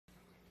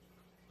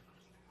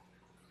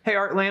Hey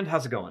Artland,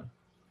 how's it going?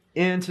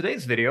 In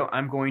today's video,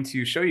 I'm going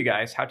to show you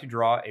guys how to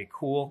draw a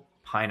cool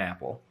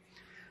pineapple.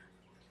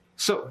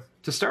 So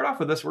to start off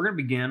with this, we're going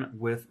to begin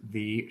with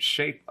the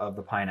shape of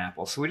the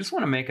pineapple. So we just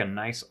want to make a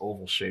nice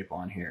oval shape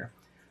on here.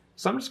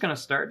 So I'm just going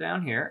to start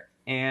down here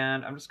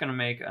and I'm just going to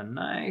make a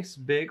nice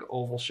big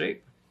oval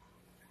shape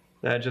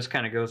that just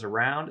kind of goes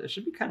around. It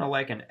should be kind of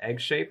like an egg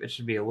shape. It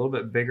should be a little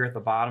bit bigger at the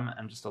bottom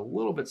and just a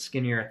little bit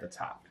skinnier at the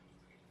top.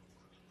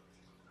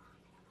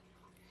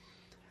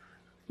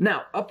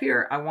 Now, up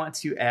here, I want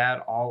to add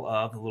all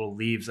of the little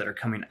leaves that are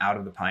coming out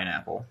of the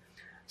pineapple.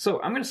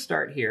 So I'm going to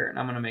start here, and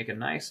I'm going to make a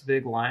nice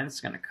big line that's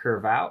going to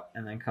curve out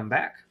and then come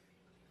back.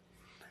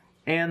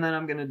 And then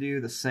I'm going to do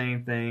the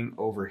same thing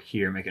over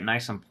here, make it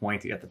nice and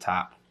pointy at the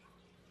top.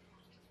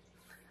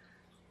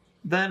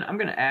 Then I'm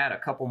going to add a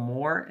couple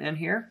more in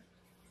here,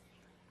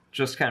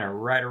 just kind of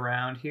right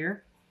around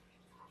here.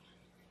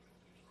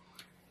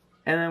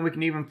 And then we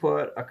can even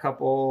put a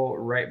couple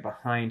right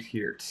behind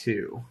here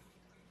too.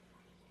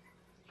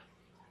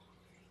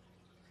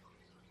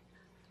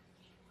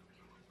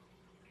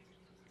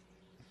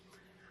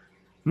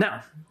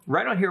 Now,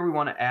 right on here we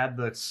want to add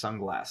the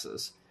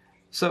sunglasses.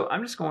 So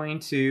I'm just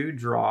going to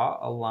draw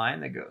a line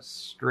that goes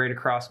straight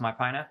across my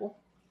pineapple.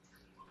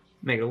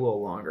 Make it a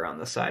little longer on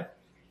this side.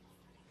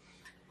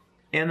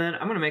 And then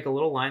I'm going to make a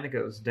little line that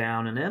goes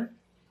down and in.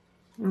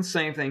 And the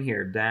same thing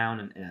here,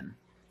 down and in.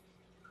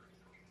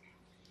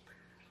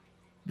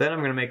 Then I'm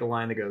going to make a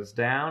line that goes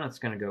down. It's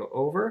going to go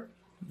over.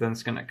 Then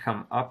it's going to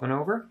come up and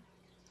over.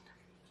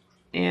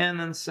 And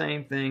then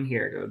same thing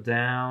here, go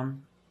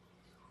down,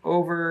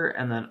 over,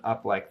 and then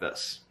up like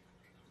this.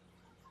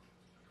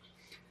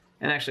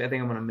 And actually I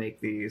think I'm going to make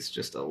these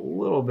just a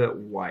little bit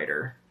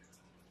wider.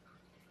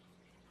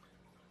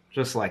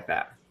 Just like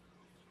that.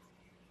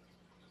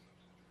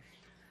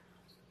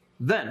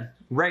 Then,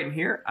 right in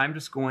here, I'm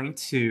just going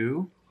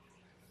to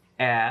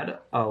add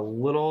a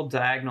little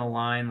diagonal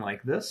line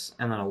like this,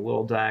 and then a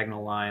little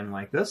diagonal line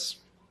like this.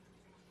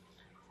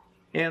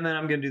 And then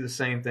I'm going to do the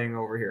same thing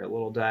over here, a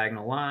little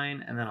diagonal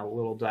line, and then a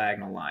little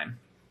diagonal line.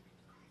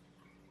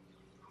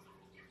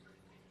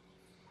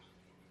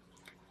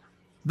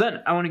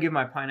 Then I want to give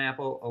my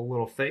pineapple a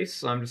little face,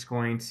 so I'm just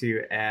going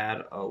to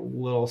add a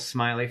little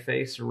smiley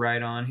face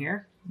right on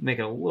here, make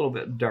it a little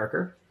bit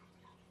darker.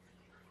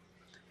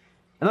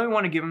 And then we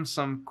want to give him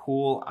some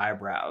cool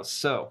eyebrows.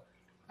 So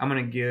I'm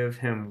going to give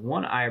him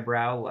one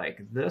eyebrow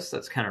like this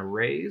that's kind of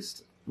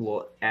raised.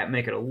 We'll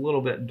make it a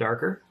little bit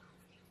darker.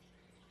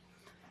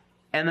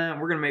 And then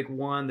we're going to make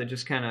one that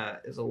just kind of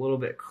is a little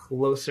bit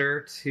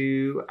closer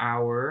to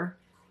our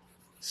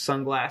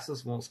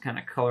sunglasses. We'll just kind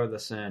of color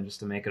this in just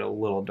to make it a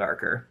little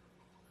darker.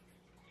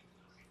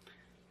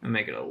 And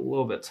make it a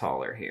little bit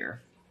taller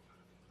here.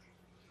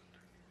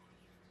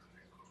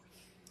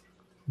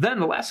 Then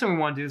the last thing we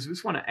want to do is we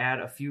just want to add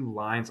a few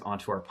lines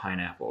onto our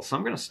pineapple. So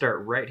I'm going to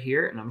start right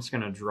here and I'm just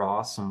going to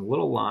draw some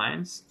little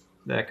lines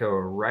that go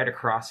right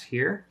across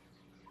here.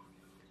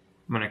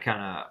 I'm going to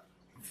kind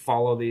of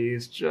follow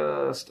these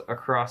just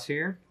across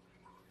here.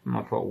 I'm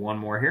going to put one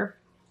more here.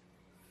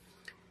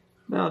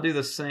 Then I'll do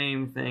the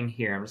same thing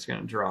here. I'm just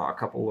going to draw a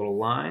couple little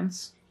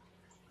lines.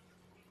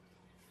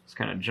 Just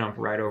kind of jump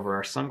right over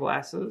our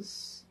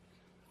sunglasses,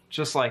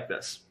 just like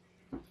this.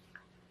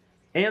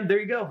 And there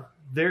you go.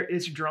 There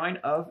is your drawing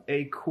of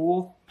a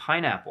cool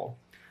pineapple.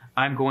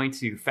 I'm going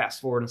to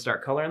fast forward and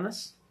start coloring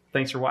this.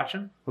 Thanks for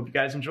watching. Hope you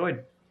guys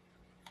enjoyed.